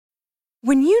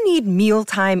When you need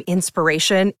mealtime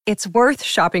inspiration, it's worth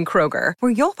shopping Kroger,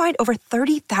 where you'll find over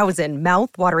 30,000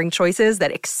 mouth-watering choices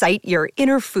that excite your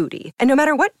inner foodie. And no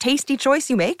matter what tasty choice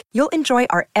you make, you'll enjoy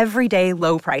our everyday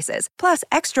low prices, plus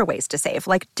extra ways to save,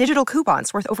 like digital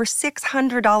coupons worth over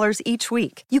 $600 each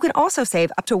week. You can also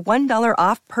save up to $1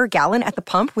 off per gallon at the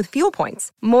pump with fuel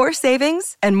points. More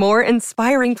savings and more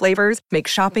inspiring flavors make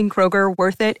shopping Kroger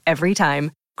worth it every time.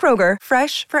 Kroger,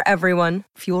 fresh for everyone.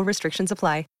 Fuel restrictions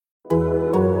apply.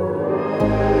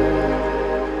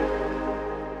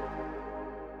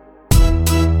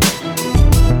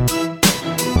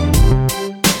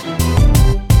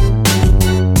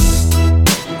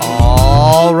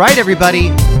 All right, everybody.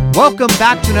 Welcome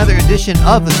back to another edition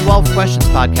of the 12 Questions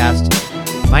Podcast.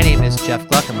 My name is Jeff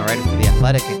Gluck. I'm a writer for The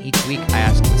Athletic, and each week I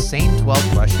ask the same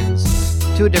 12 questions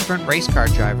to a different race car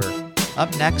driver. Up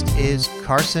next is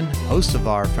Carson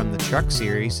Hocevar from the Truck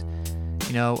Series.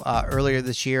 You know, earlier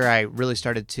this year, I really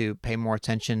started to pay more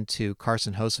attention to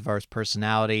Carson Hocevar's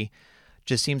personality.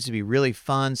 Just seems to be really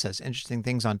fun, says interesting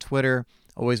things on Twitter,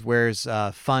 always wears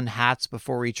fun hats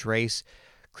before each race,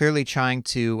 clearly trying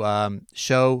to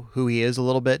show who he is a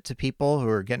little bit to people who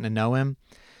are getting to know him,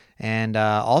 and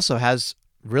also has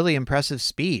really impressive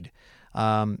speed.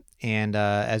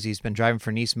 As he's been driving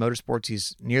for Niece Motorsports,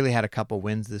 he's nearly had a couple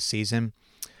wins this season.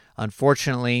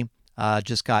 Unfortunately,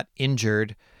 just got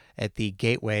injured at the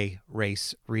Gateway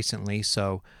race recently,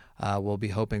 so we'll be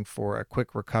hoping for a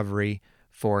quick recovery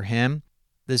for him.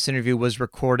 This interview was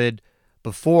recorded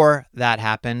before that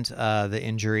happened, the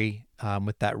injury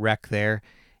with that wreck there,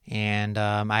 and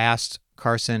I asked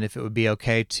Carson if it would be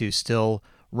okay to still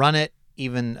run it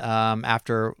even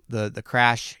after the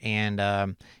crash,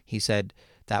 and he said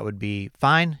that would be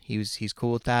fine. He's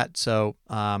cool with that, so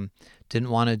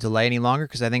didn't want to delay any longer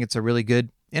because I think it's a really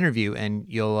good interview, and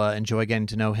you'll enjoy getting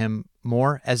to know him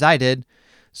more, as I did.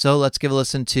 So let's give a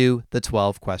listen to the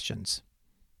 12 questions.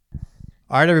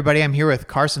 All right, everybody, I'm here with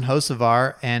Carson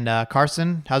Hocevar, and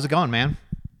Carson, how's it going, man?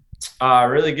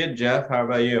 Really good, Jeff. How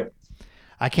about you?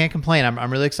 I can't complain. I'm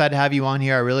really excited to have you on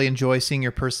here. I really enjoy seeing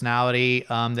your personality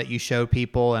that you show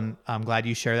people, and I'm glad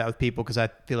you share that with people because I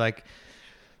feel like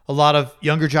a lot of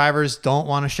younger drivers don't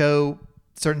want to show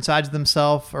certain sides of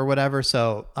themselves or whatever.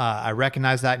 So I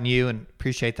recognize that in you and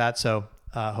appreciate that. So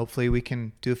hopefully we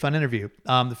can do a fun interview.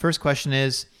 The first question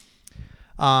is,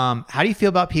 how do you feel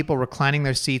about people reclining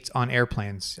their seats on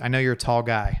airplanes? I know you're a tall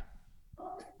guy.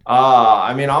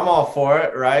 I mean, I'm all for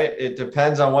it, right? It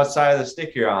depends on what side of the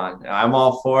stick you're on. I'm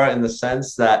all for it in the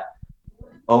sense that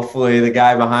hopefully the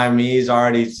guy behind me is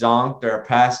already zonked or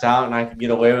passed out and I can get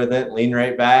away with it, lean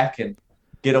right back and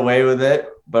get away with it.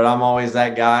 But I'm always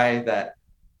that guy that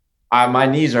my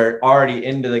knees are already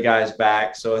into the guy's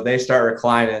back. So if they start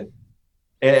reclining,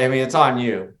 it's on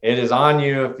you. It is on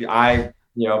you if I,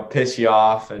 piss you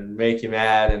off and make you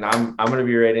mad. And I'm going to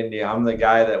be right into you. I'm the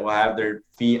guy that will have their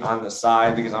feet on the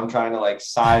side because I'm trying to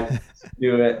side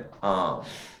do it.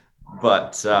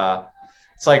 But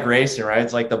it's like racing, right?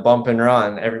 It's like the bump and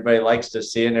run. Everybody likes to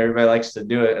see it and everybody likes to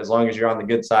do it as long as you're on the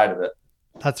good side of it.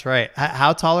 That's right.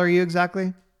 How tall are you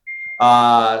exactly?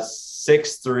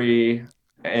 6'3"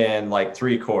 and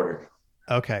 3/4.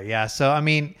 Okay. Yeah. So, I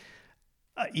mean,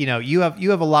 you have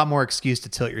a lot more excuse to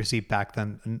tilt your seat back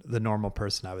than the normal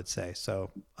person, I would say. So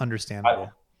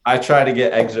understandable. I try to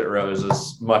get exit rows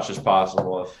as much as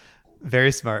possible.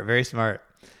 Very smart. Very smart.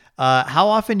 How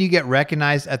often do you get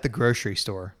recognized at the grocery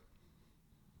store?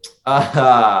 I'm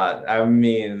not.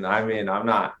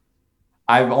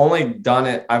 I've only done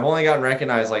it. I've only gotten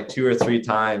recognized 2 or 3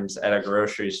 times at a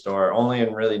grocery store, only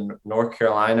in really North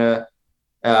Carolina,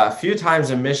 a few times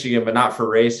in Michigan, but not for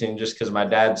racing, just because my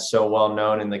dad's so well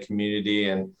known in the community.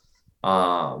 And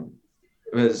so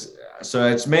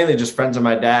it's mainly just friends of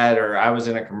my dad, or I was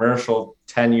in a commercial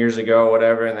 10 years ago or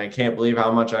whatever, and they can't believe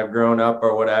how much I've grown up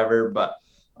or whatever. But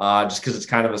just because it's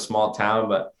kind of a small town,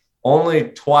 but only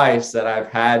twice that I've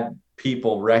had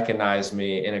people recognize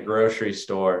me in a grocery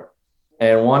store.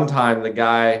 And one time the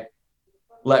guy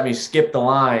let me skip the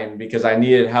line because I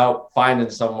needed help finding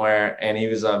somewhere. And he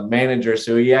was a manager.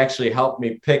 So he actually helped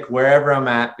me pick wherever I'm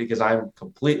at because I'm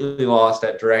completely lost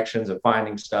at directions and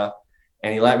finding stuff.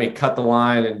 And he let me cut the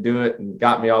line and do it and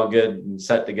got me all good and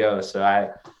set to go.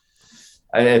 So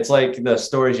it's like the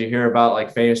stories you hear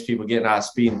about famous people getting out of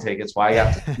speeding tickets. Well, I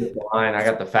got to skip the line. I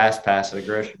got the fast pass at a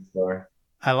grocery store.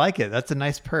 I like it. That's a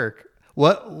nice perk.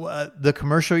 What the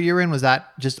commercial you were in, was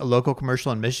that just a local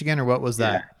commercial in Michigan, or what was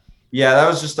that? Yeah, that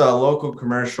was just a local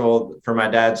commercial for my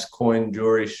dad's coin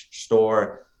jewelry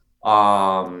store. We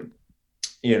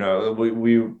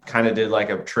kind of did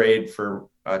a trade for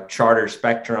a Charter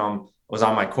Spectrum was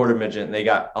on my quarter midget, and they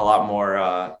got a lot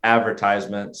more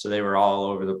advertisements. So they were all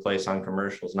over the place on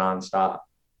commercials nonstop.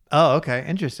 Oh, okay.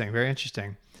 Interesting. Very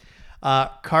interesting.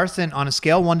 Carson, on a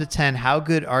scale 1 to 10, how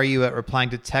good are you at replying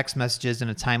to text messages in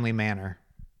a timely manner?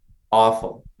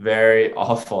 Awful. Very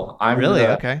awful. Really?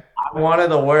 Okay. I'm one of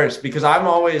the worst because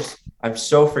I'm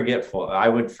so forgetful. I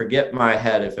would forget my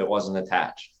head if it wasn't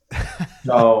attached.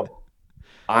 So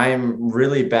I'm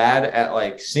really bad at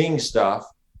like seeing stuff,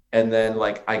 and then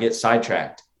like I get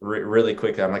sidetracked really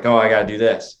quickly. I'm like, oh, I got to do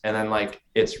this. And then like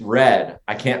it's red.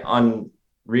 I can't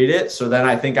unread it. So then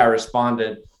I think I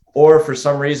responded, or for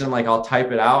some reason, like I'll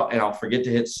type it out and I'll forget to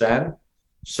hit send.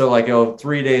 So like,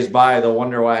 3 days by, they'll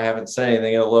wonder why I haven't said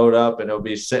anything. It'll load up and it'll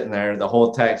be sitting there the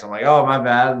whole text. I'm like, oh, my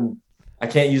bad. And I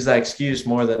can't use that excuse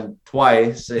more than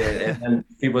twice. And then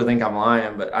people think I'm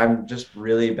lying, but I'm just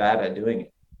really bad at doing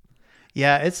it.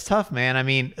 Yeah, it's tough, man. I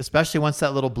mean, especially once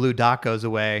that little blue dot goes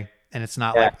away and it's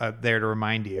not like there to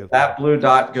remind you. That blue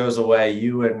dot goes away,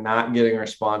 you are not getting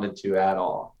responded to at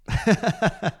all.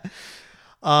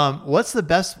 What's the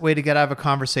best way to get out of a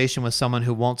conversation with someone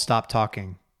who won't stop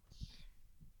talking?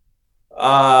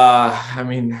 I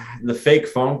mean, the fake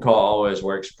phone call always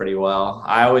works pretty well.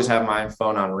 I always have my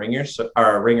phone on ringer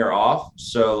or ringer off,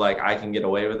 so like I can get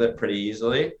away with it pretty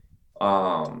easily.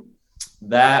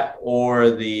 That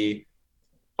or the,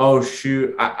 oh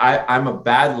shoot, I'm a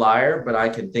bad liar, but I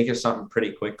can think of something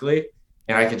pretty quickly,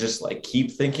 and I can just like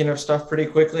keep thinking of stuff pretty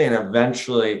quickly, and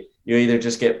eventually you either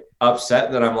just get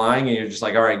upset that I'm lying and you're just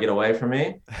like, all right, get away from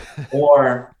me,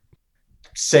 or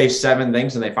say 7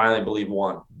 things and they finally believe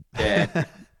one. Yeah,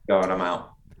 going, I'm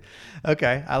out.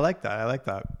 Okay, I like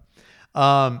that.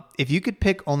 If you could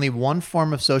pick only one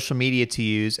form of social media to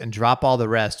use and drop all the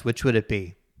rest, which would it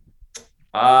be?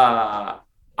 I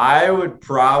would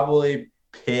probably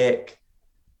pick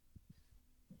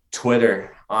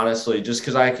Twitter, honestly, just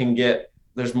because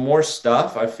there's more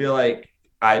stuff. I feel like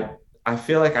I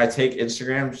take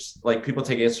Instagram, like people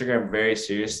take Instagram very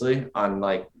seriously on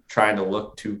like trying to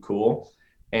look too cool.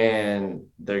 And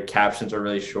their captions are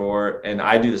really short, and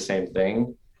I do the same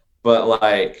thing. But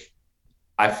like,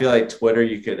 I feel like Twitter,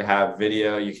 you could have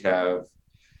video, you could have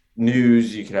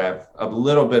news, you could have a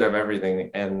little bit of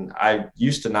everything. And I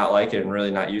used to not like it and really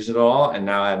not use it at all. And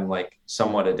now I'm like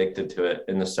somewhat addicted to it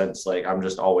in the sense, like I'm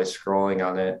just always scrolling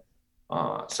on it.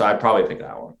 So I'd probably pick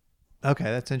that one. Okay,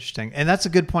 that's interesting. And that's a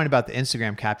good point about the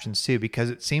Instagram captions too, because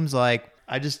it seems like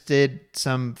I just did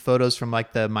some photos from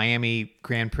like the Miami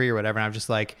Grand Prix or whatever. And I'm just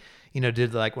like,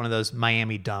 did like one of those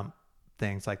Miami dump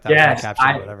things like that. Yes,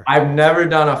 caption or whatever. I've never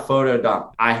done a photo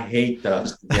dump. I hate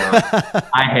those.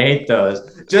 I hate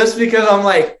those just because I'm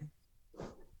like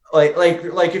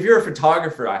if you're a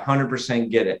photographer, I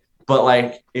 100% get it. But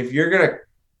like, if you're going to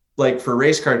like for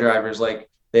race car drivers, like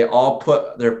they all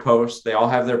put their posts, they all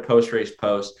have their post-race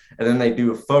posts, and then they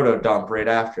do a photo dump right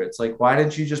after. It's like, why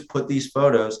didn't you just put these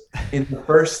photos in the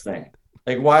first thing?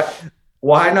 Like,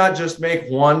 why not just make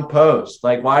one post?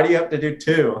 Like, why do you have to do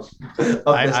 2 of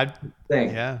this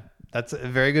thing? Yeah, that's a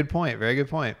very good point. Very good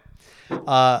point.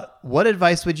 What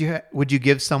advice would you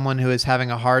give someone who is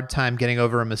having a hard time getting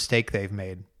over a mistake they've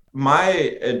made? My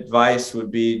advice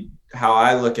would be, how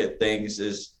I look at things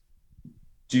is,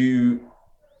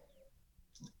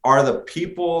 are the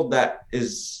people that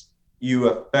is you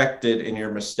affected in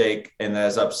your mistake and that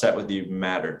is upset with you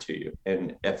matter to you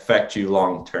and affect you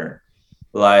long term?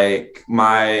 Like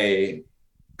my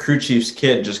crew chief's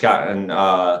kid just got in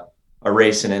a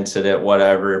racing incident,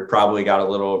 whatever, probably got a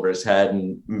little over his head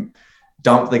and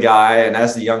dumped the guy. And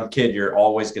as the young kid, you're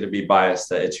always going to be biased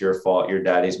that it's your fault, your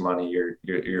daddy's money,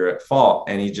 you're at fault.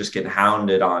 And he's just getting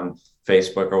hounded on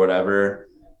Facebook or whatever.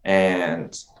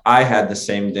 And I had the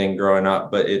same thing growing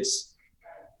up, but is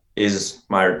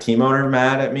my team owner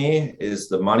mad at me? Is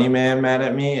the money man mad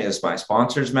at me? Is my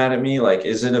sponsors mad at me? Like,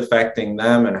 is it affecting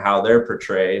them and how they're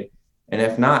portrayed? And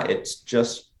if not, it's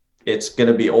going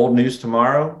to be old news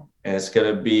tomorrow, and it's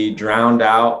going to be drowned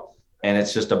out. And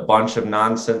it's just a bunch of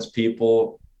nonsense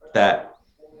people that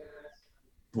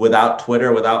without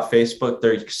Twitter, without Facebook,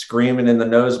 they're screaming in the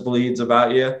nosebleeds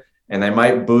about you. And they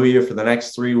might boo you for the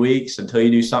next 3 weeks until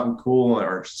you do something cool,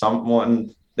 or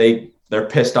someone they're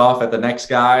pissed off at the next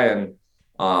guy. And,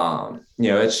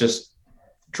 it's just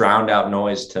drowned out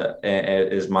noise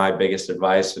is my biggest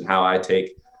advice and how I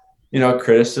take,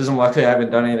 criticism. Luckily, I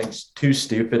haven't done anything too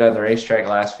stupid at the racetrack the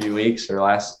last few weeks or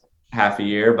last half a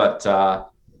year, but,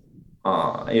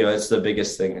 it's the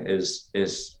biggest thing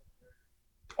is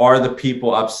are the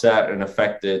people upset and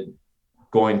affected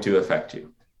going to affect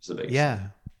you? Is the biggest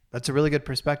thing. That's a really good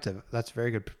perspective. That's a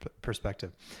very good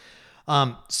perspective.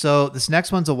 So this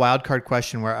next one's a wild card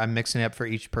question where I'm mixing it up for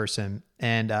each person.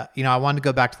 And, I wanted to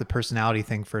go back to the personality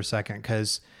thing for a second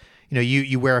because,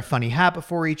 you wear a funny hat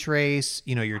before each race.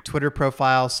 Your Twitter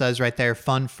profile says right there,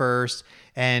 fun first.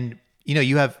 And,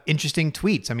 you have interesting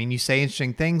tweets. I mean, you say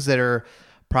interesting things that are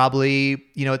probably,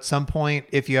 at some point,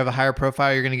 if you have a higher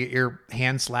profile, you're going to get your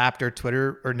hand slapped, or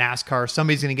Twitter or NASCAR,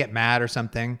 somebody's going to get mad or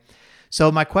something.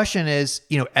 So my question is,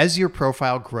 as your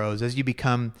profile grows, as you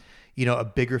become, a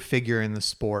bigger figure in the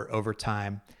sport over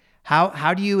time,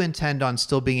 how do you intend on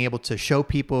still being able to show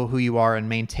people who you are and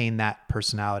maintain that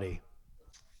personality?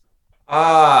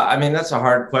 That's a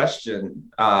hard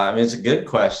question. It's a good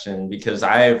question because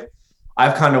I've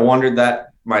kind of wondered that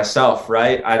myself,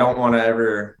 right? I don't want to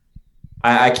ever,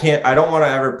 I don't want to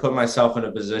ever put myself in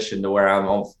a position to where I'm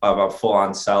a full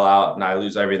on sellout and I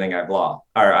lose everything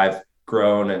I've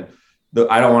grown, and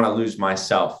I don't want to lose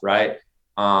myself, right?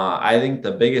 I think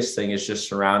the biggest thing is just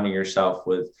surrounding yourself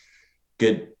with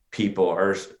good people,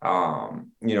 or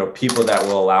people that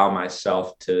will allow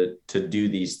myself to do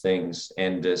these things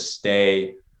and to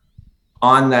stay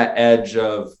on that edge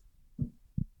of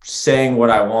saying what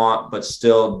I want, but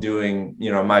still doing,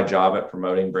 my job at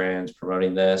promoting brands,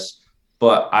 promoting this.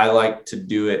 But I like to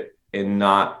do it in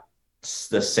not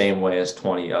the same way as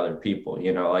 20 other people,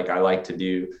 I like to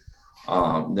do,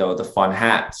 the fun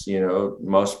hats,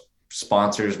 most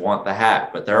sponsors want the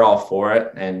hat, but they're all for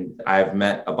it. And I've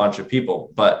met a bunch of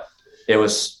people, but it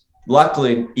was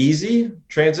luckily easy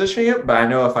transitioning it. But I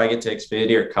know if I get to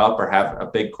Xfinity or Cup or have a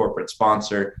big corporate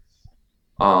sponsor,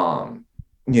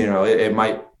 it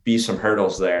might be some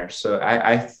hurdles there. So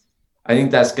I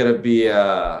think that's going to be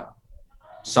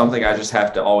something I just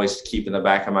have to always keep in the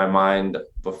back of my mind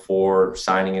before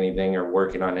signing anything or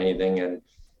working on anything, and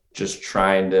just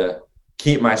trying to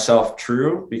keep myself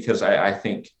true, because I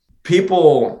think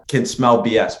people can smell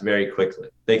BS very quickly.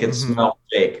 They can smell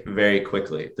fake very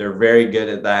quickly. They're very good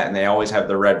at that. And they always have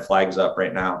the red flags up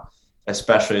right now,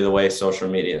 especially the way social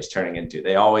media is turning into.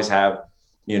 They always have,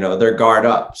 their guard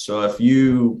up. So if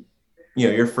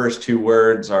your first two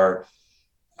words are,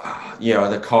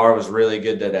 the car was really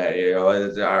good today,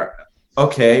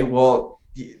 okay, well,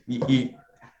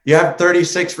 you have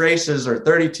 36 races or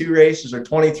 32 races or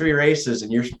 23 races,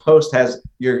 and your post has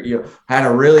you had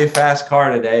a really fast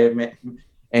car today,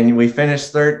 and we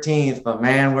finished 13th, but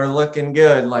man, we're looking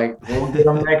good. Like, we'll get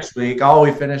them next week. Oh,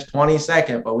 we finished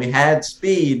 22nd, but we had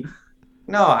speed.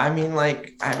 No,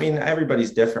 everybody's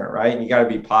different, right? And you got to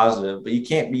be positive, but you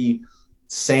can't be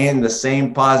saying the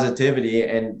same positivity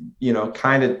and,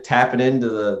 kind of tapping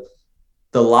into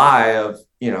the lie of,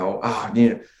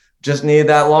 just needed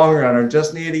that long run or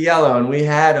just needed a yellow, and we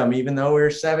had them even though we were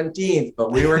 17th,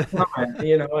 but we were coming.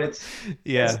 It's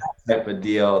that type of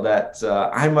deal that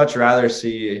I much rather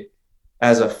see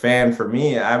as a fan. For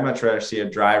me, I'd much rather see a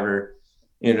driver,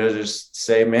 just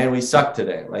say, man, we sucked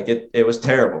today. Like it was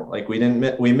terrible. Like we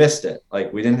missed it.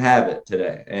 Like we didn't have it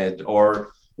today. Or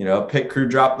pit crew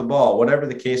dropped the ball, whatever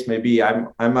the case may be.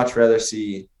 I much rather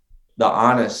see the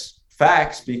honest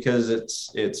facts, because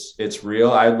it's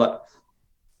real.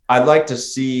 I'd like to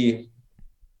see,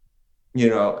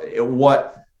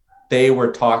 what they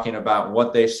were talking about,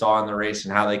 what they saw in the race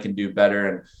and how they can do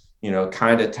better, and,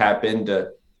 kind of tap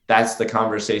into, that's the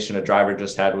conversation a driver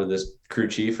just had with his crew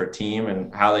chief or team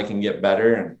and how they can get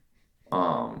better.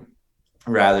 And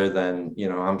rather than,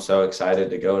 I'm so excited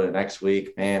to go to next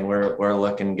week, man, we're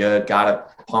looking good. Got to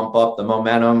pump up the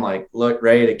momentum, like look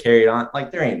ready to carry it on.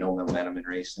 Like there ain't no momentum in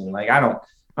racing. Like I don't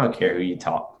care who you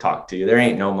talk to. There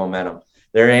ain't no momentum.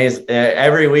 There is,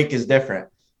 every week is different.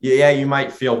 Yeah, you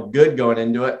might feel good going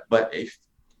into it, but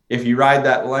if you ride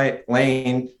that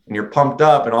lane and you're pumped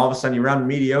up and all of a sudden you run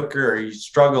mediocre or you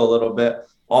struggle a little bit,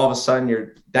 all of a sudden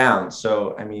you're down.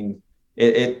 So,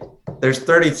 there's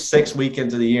 36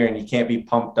 weekends of the year and you can't be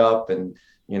pumped up, and,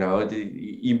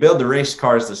 you build the race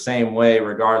cars the same way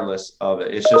regardless of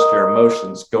it. It's just your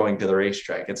emotions going to the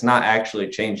racetrack. It's not actually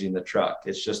changing the truck.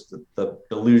 It's just the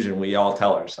illusion we all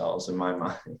tell ourselves, in my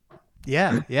mind.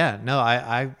 Yeah. No,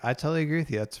 I totally agree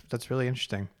with you. That's really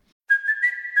interesting.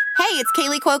 Hey, it's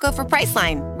Kaylee Cuoco for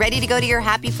Priceline. Ready to go to your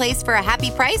happy place for a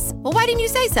happy price? Well, why didn't you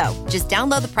say so? Just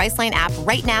download the Priceline app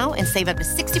right now and save up to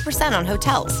 60% on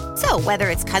hotels. So whether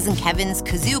it's Cousin Kevin's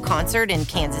Kazoo Concert in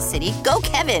Kansas City, go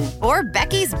Kevin, or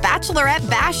Becky's Bachelorette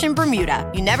Bash in Bermuda,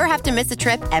 you never have to miss a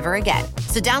trip ever again.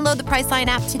 So download the Priceline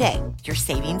app today. Your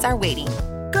savings are waiting.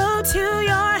 Go to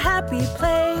your happy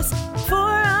place for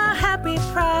a happy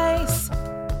price.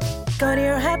 Go to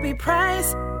your happy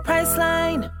price,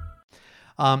 Priceline.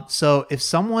 So if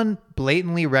someone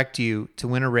blatantly wrecked you to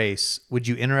win a race, would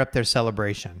you interrupt their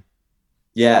celebration?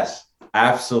 Yes,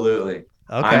 absolutely.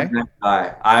 Okay. I'm that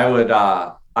guy. I would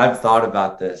I've thought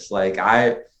about this. Like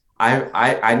I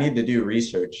need to do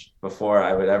research before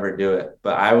I would ever do it,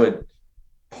 but I would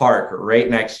park right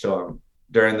next to him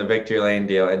during the victory lane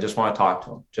deal and just want to talk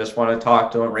to him. Just want to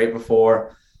talk to him right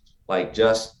before, like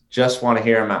just want to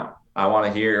hear him out. I want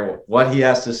to hear what he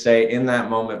has to say in that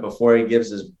moment before he gives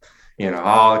his,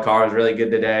 oh, the car was really good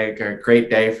today. Great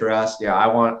day for us. Yeah, I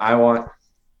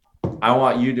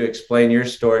want you to explain your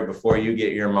story before you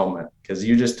get your moment, because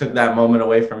you just took that moment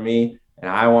away from me,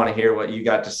 and I want to hear what you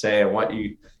got to say and what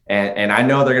you and I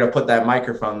know they're gonna put that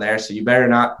microphone there, so you better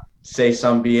not say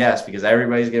some BS because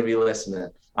everybody's gonna be listening.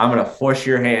 I'm gonna force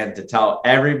your hand to tell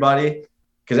everybody,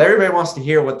 because everybody wants to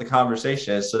hear what the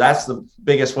conversation is. So that's the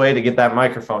biggest way to get that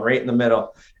microphone right in the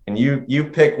middle. And you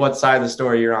pick what side of the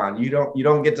story you're on. You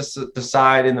don't get to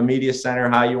decide in the media center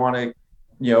how you want to,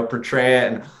 portray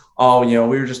it. And,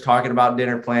 we were just talking about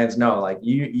dinner plans. No, like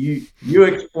you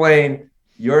explain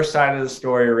your side of the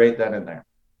story right then and there.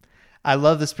 I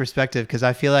love this perspective because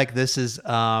I feel like this is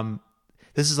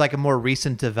like a more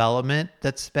recent development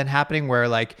that's been happening where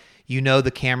like,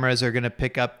 the cameras are going to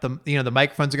pick up the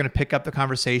microphones are going to pick up the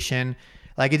conversation.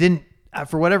 Like it didn't,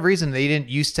 for whatever reason, they didn't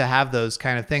used to have those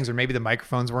kind of things, or maybe the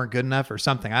microphones weren't good enough or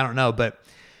something. I don't know. But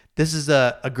this is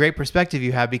a great perspective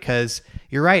you have, because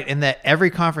you're right in that every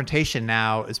confrontation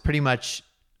now is pretty much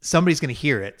somebody's going to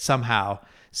hear it somehow.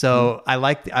 So I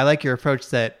like your approach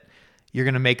that you're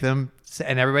going to make them,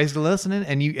 and everybody's going to listen,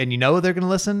 and they're going to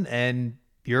listen, and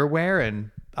you're aware,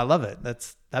 and I love it.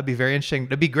 That'd be very interesting.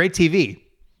 That'd be great TV.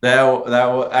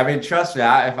 I mean, trust me,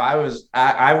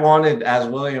 I wanted, as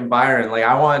William Byron, like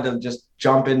I wanted to just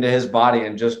jump into his body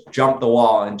and just jump the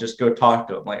wall and just go talk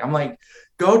to him. Like, I'm like,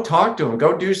 go talk to him,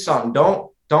 go do something.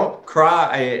 Don't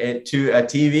cry to a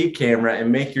TV camera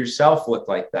and make yourself look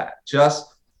like that.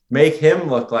 Just make him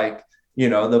look like,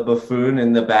 the buffoon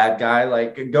and the bad guy.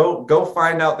 Like go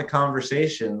find out the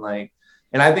conversation. Like,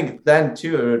 and I think then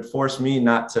too, it would force me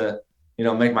not to,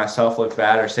 make myself look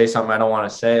bad or say something I don't want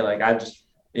to say. Like I just,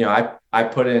 I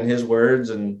put it in his words,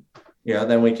 and,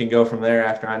 then we can go from there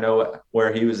after I know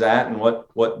where he was at and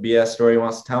what BS story he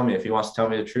wants to tell me. If he wants to tell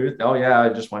me the truth, oh yeah, I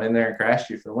just went in there and crashed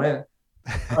you for the win.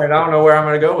 All right, I don't know where I'm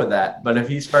going to go with that. But if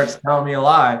he starts telling me a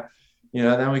lie,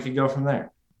 then we could go from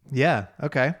there. Yeah.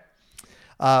 Okay.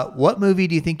 What movie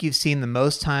do you think you've seen the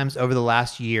most times over the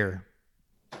last year?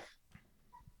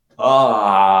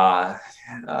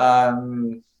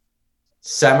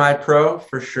 Semi-Pro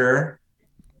for sure.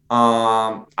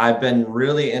 I've been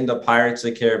really into Pirates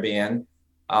of the Caribbean.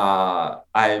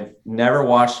 I've never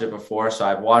watched it before, so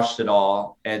I've watched it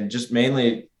all. And just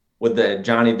mainly with the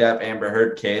Johnny Depp Amber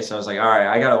Heard case, I was like, all right,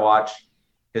 I got to watch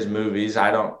his movies.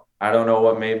 I don't know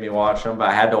what made me watch them, but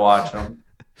I had to watch them.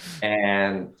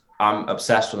 And I'm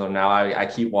obsessed with them now. I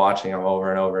keep watching them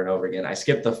over and over and over again. I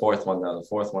skipped the fourth one though. The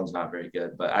fourth one's not very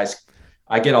good, but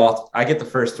I get the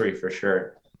first three for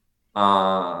sure.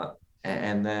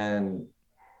 And then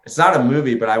it's not a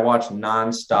movie, but I watch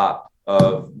nonstop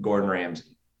of Gordon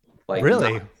Ramsay. Like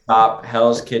really? Nonstop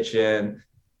Hell's Kitchen,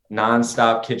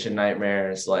 nonstop Kitchen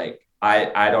Nightmares. Like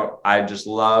I just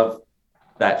love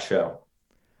that show.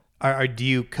 Do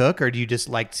you cook, or do you just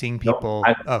like seeing people?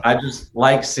 I just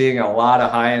like seeing a lot of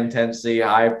high intensity,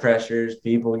 high pressures,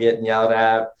 people getting yelled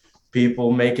at,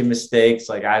 people making mistakes.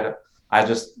 Like I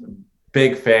just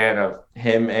big fan of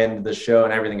him and the show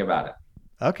and everything about it.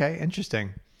 Okay.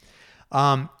 Interesting.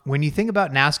 When you think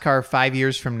about NASCAR 5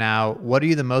 years from now, what are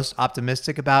you the most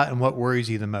optimistic about, and what worries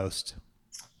you the most?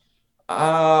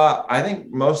 I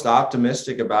think most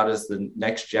optimistic about is the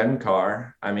next gen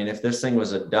car. I mean, if this thing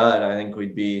was a dud, I think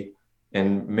we'd be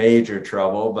in major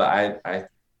trouble, but I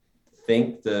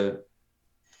think the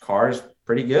car is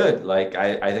pretty good. Like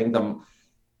I think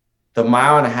the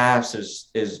mile and a half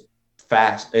is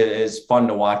fast. It is fun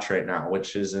to watch right now,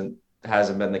 which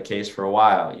hasn't been the case for a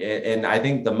while. And I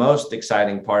think the most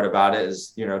exciting part about it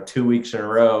is, 2 weeks in a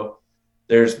row,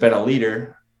 there's been a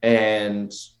leader and,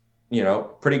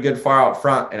 pretty good far out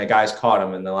front, and a guy's caught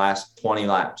him in the last 20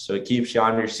 laps. So it keeps you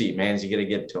on your seat, man. You got to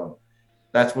get to him.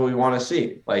 That's what we want to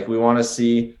see. Like we want to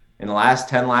see in the last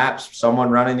 10 laps, someone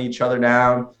running each other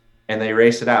down and they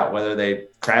race it out, whether they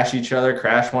crash each other,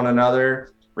 crash one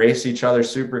another, race each other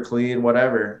super clean,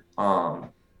 whatever.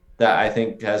 That I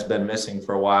think has been missing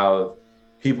for a while, of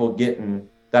people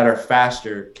that are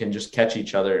faster can just catch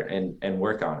each other and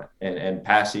work on it and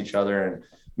pass each other and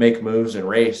make moves and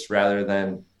race, rather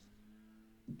than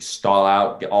stall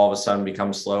out, all of a sudden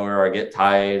become slower or get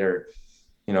tight, or,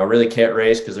 really can't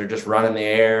race because they're just running the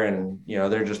air and,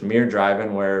 they're just mirror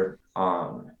driving, where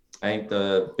I think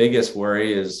the biggest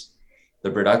worry is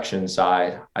the production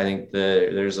side. I think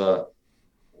there's a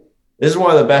this is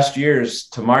one of the best years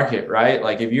to market, right?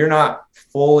 Like if you're not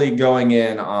fully going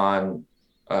in on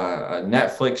a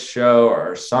Netflix show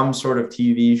or some sort of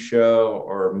TV show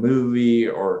or movie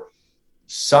or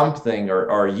something,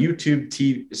 or YouTube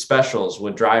TV specials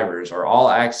with drivers or all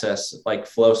access like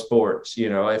Flow Sports,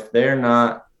 if they're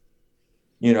not,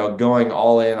 going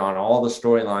all in on all the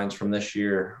storylines from this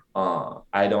year,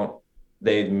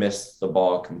 they missed the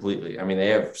ball completely. I mean, they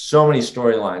have so many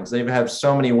storylines. They have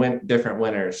so many different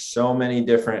winners, so many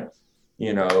different,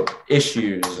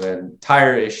 issues and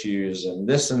tire issues and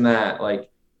this and that.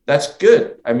 Like, that's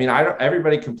good. I mean,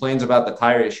 everybody complains about the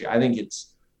tire issue. I think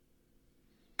it's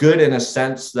good in a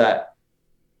sense that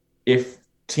if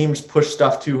teams push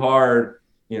stuff too hard,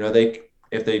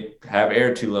 if they have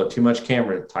air too low, too much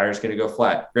camber, the tire's going to go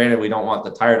flat. Granted, we don't want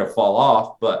the tire to fall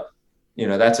off, but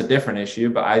that's a different issue.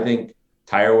 But I think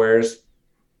tire wear's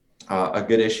a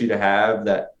good issue to have,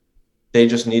 that they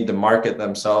just need to market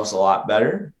themselves a lot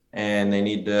better, and they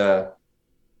need to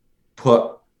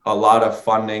put a lot of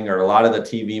funding or a lot of the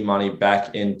TV money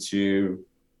back into,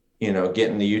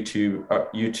 getting the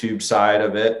YouTube side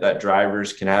of it, that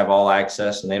drivers can have all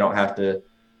access and they don't have to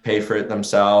pay for it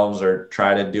themselves or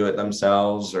try to do it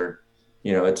themselves, or,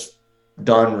 it's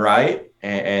done right,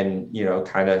 and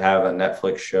kind of have a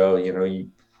Netflix show.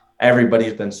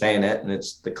 Everybody's been saying it, and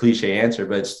it's the cliche answer,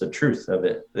 but it's the truth of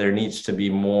it. There needs to be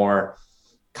more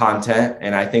content.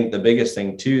 And I think the biggest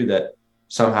thing too, that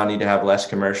somehow need to have less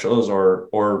commercials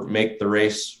or make the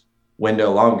race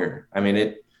window longer. I mean,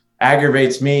 it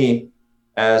aggravates me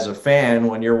as a fan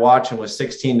when you're watching with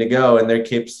 16 to go and they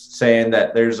keep saying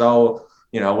that there's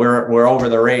we're over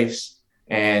the race,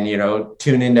 and,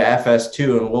 tune into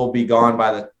FS2 and we'll be gone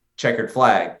by the checkered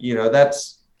flag.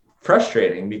 That's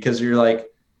frustrating, because you're like,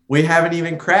 we haven't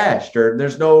even crashed, or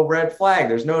there's no red flag,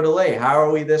 there's no delay. How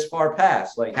are we this far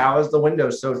past? Like, how is the window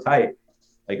so tight?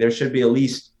 Like, there should be at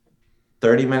least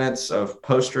 30 minutes of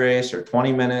post-race or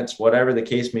 20 minutes, whatever the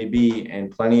case may be,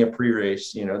 and plenty of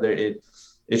pre-race.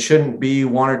 It shouldn't be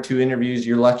one or two interviews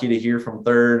you're lucky to hear from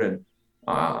third, and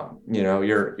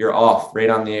you're off right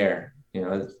on the air.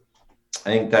 I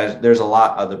think that there's a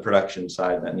lot of the production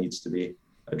side that needs to be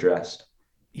addressed.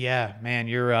 Yeah, man,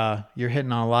 you're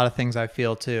hitting on a lot of things, I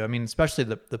feel too. I mean, especially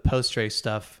the post-race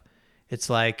stuff. It's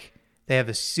like they have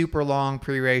a super long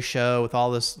pre-race show with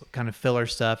all this kind of filler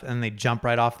stuff, and they jump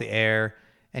right off the air,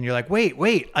 and you're like, wait,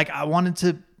 like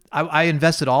I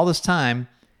invested all this time,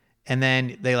 and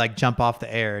then they like jump off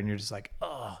the air, and you're just like,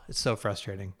 oh, it's so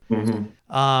frustrating.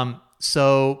 Mm-hmm.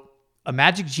 So a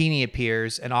magic genie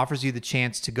appears and offers you the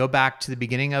chance to go back to the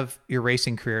beginning of your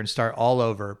racing career and start all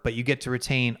over, but you get to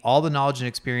retain all the knowledge and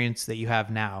experience that you have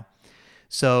now.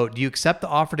 So do you accept the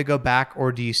offer to go back,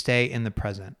 or do you stay in the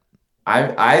present?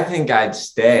 I think I'd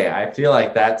stay. I feel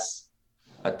like that's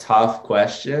a tough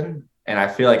question, and I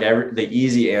feel like the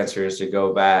easy answer is to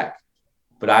go back.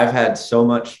 But I've had so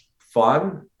much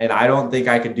fun, and I don't think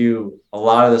I could do a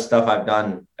lot of the stuff I've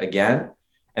done again.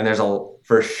 And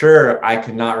for sure, I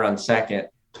could not run second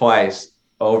twice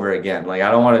over again. Like,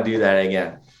 I don't want to do that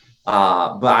again.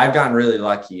 But I've gotten really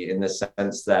lucky in the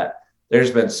sense that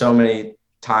there's been so many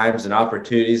times and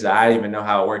opportunities that I didn't even know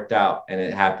how it worked out, and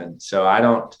it happened. So I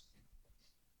don't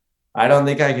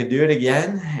think I could do it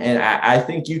again. And I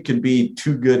think you could be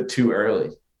too good too early.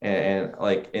 And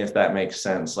like, if that makes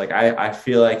sense, like I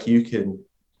feel like you can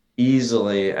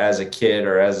easily, as a kid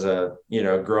or as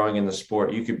growing in the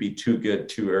sport, you could be too good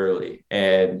too early,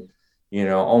 and,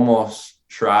 almost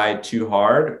try too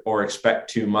hard or expect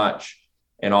too much.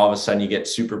 And all of a sudden you get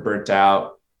super burnt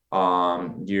out.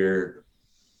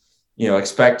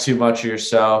 Expect too much of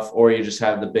yourself, or you just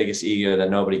have the biggest ego that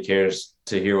nobody cares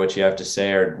to hear what you have to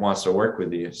say or wants to work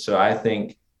with you. So I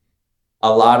think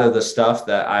a lot of the stuff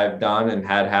that I've done and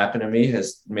had happen to me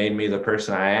has made me the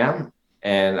person I am.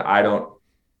 And I don't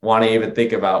want to even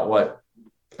think about what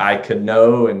I could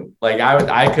know. And like,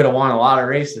 I could have won a lot of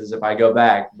races if I go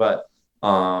back, but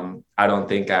I don't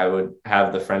think I would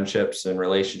have the friendships and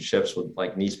relationships with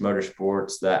like Nice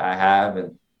Motorsports that I have.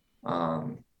 And,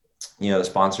 the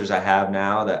sponsors I have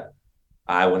now, that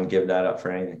I wouldn't give that up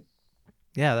for anything.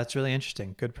 Yeah, that's really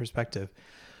interesting. Good perspective.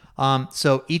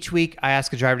 So each week I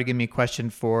ask a driver to give me a question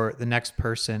for the next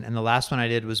person. And the last one I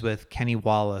did was with Kenny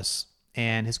Wallace.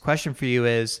 And his question for you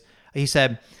is, he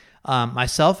said,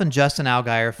 myself and Justin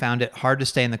Allgaier found it hard to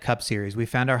stay in the Cup Series. We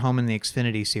found our home in the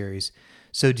Xfinity Series.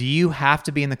 So do you have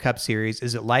to be in the Cup Series?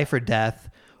 Is it life or death?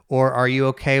 Or are you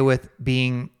okay with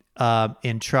being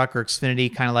in truck or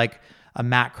Xfinity, kind of like a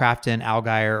Matt Crafton,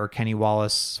 Allgaier, or Kenny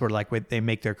Wallace, sort of like they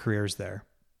make their careers there?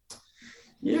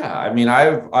 Yeah, I mean,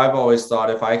 I've always thought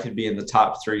if I could be in the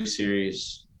top 3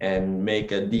 series and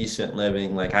make a decent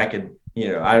living. Like I could,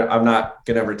 I'm not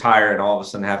going to retire and all of a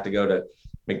sudden have to go to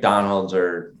McDonald's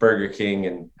or Burger King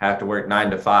and have to work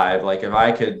 9 to 5. Like if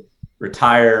I could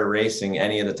retire racing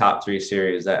any of the top 3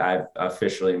 series, that I've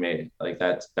officially made it. Like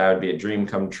that would be a dream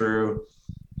come true.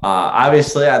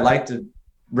 Obviously I'd like to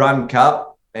run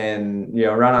Cup and,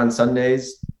 run on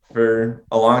Sundays for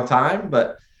a long time,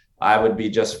 but I would be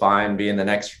just fine being the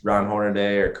next Ron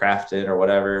Hornaday or Crafton or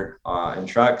whatever in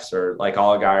trucks, or like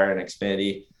Allgaier and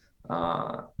Xfinity.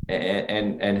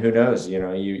 And who knows,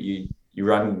 you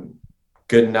run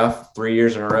good enough 3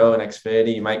 years in a row in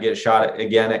Xfinity, you might get a shot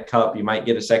again at Cup, you might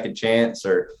get a second chance,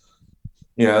 or,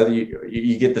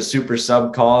 you get the super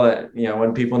sub call that,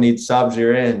 when people need subs,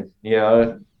 you're in,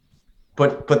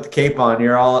 put the cape on,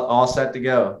 you're all set to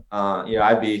go.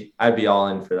 I'd be all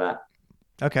in for that.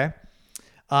 Okay.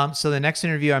 So the next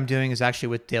interview I'm doing is actually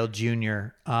with Dale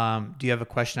Jr. Do you have a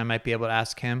question I might be able to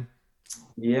ask him?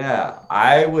 Yeah,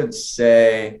 I would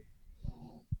say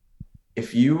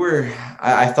if you were,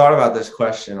 I thought about this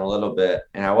question a little bit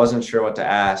and I wasn't sure what to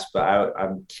ask, but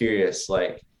I'm curious,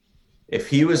 like if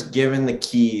he was given the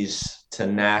keys to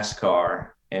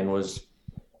NASCAR and was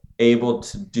able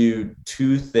to do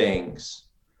 2 things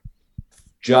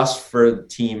just for the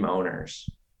team owners,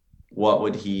 what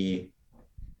would he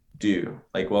do?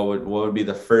 Like what would be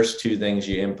the first 2 things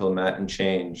you implement and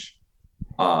change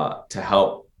to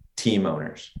help team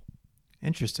owners?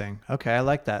 Interesting. Okay, I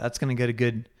like that. That's going to get a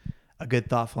good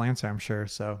thoughtful answer, I'm sure.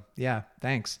 So yeah,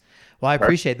 thanks. Well, I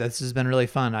appreciate that. This has been really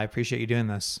fun. I appreciate you doing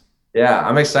this. Yeah,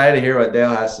 I'm excited to hear what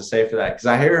Dale has to say for that, because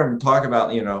I hear him talk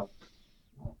about,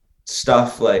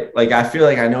 stuff like I feel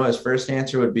like I know his first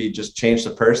answer would be just change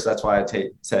the purse. That's why I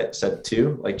said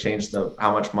 2, like change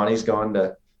how much money's going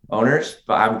to owners.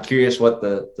 But I'm curious what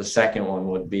the second one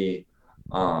would be,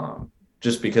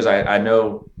 just because I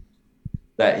know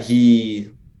that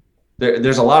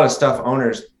there's a lot of stuff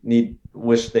owners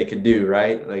wish they could do,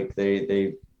 right? Like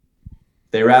they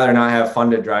rather not have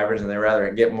funded drivers and they rather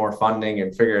get more funding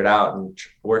and figure it out and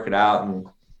work it out. And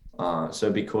so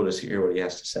it'd be cool to hear what he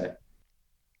has to say.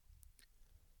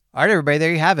 All right, everybody,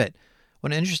 there you have it.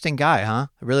 What an interesting guy, huh?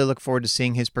 I really look forward to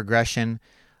seeing his progression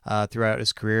throughout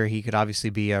his career. He could obviously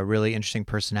be a really interesting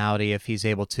personality if he's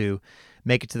able to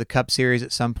make it to the Cup Series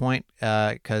at some point,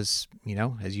 because,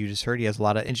 as you just heard, he has a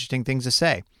lot of interesting things to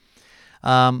say.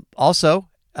 Also,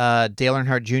 Dale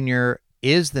Earnhardt Jr.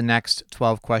 is the next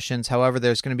 12 questions. However,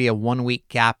 there's going to be a 1-week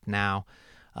gap now.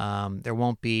 There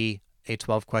won't be a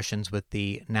 12 questions with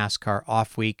the NASCAR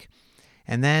off week.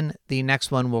 And then the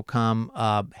next one will come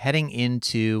heading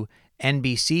into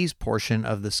NBC's portion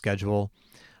of the schedule.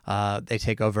 They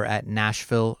take over at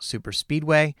Nashville Super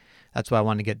Speedway. That's why I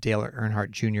wanted to get Dale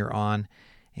Earnhardt Jr. on.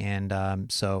 And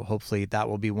so hopefully that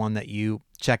will be one that you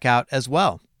check out as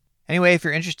well. Anyway, if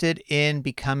you're interested in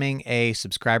becoming a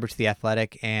subscriber to The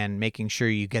Athletic and making sure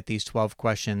you get these 12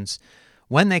 questions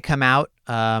when they come out,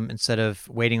 instead of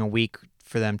waiting a week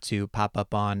for them to pop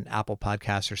up on Apple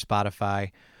Podcasts or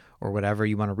Spotify or whatever,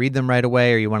 you want to read them right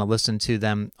away, or you want to listen to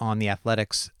them on the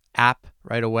Athletics app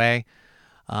right away,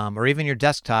 or even your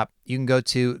desktop, you can go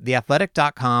to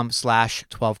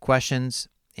theathletic.com/12 questions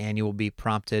and you will be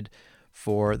prompted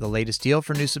for the latest deal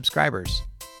for new subscribers.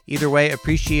 Either way,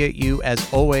 appreciate you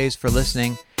as always for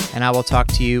listening, and I will talk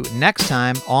to you next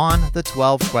time on the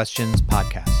 12 Questions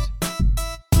Podcast.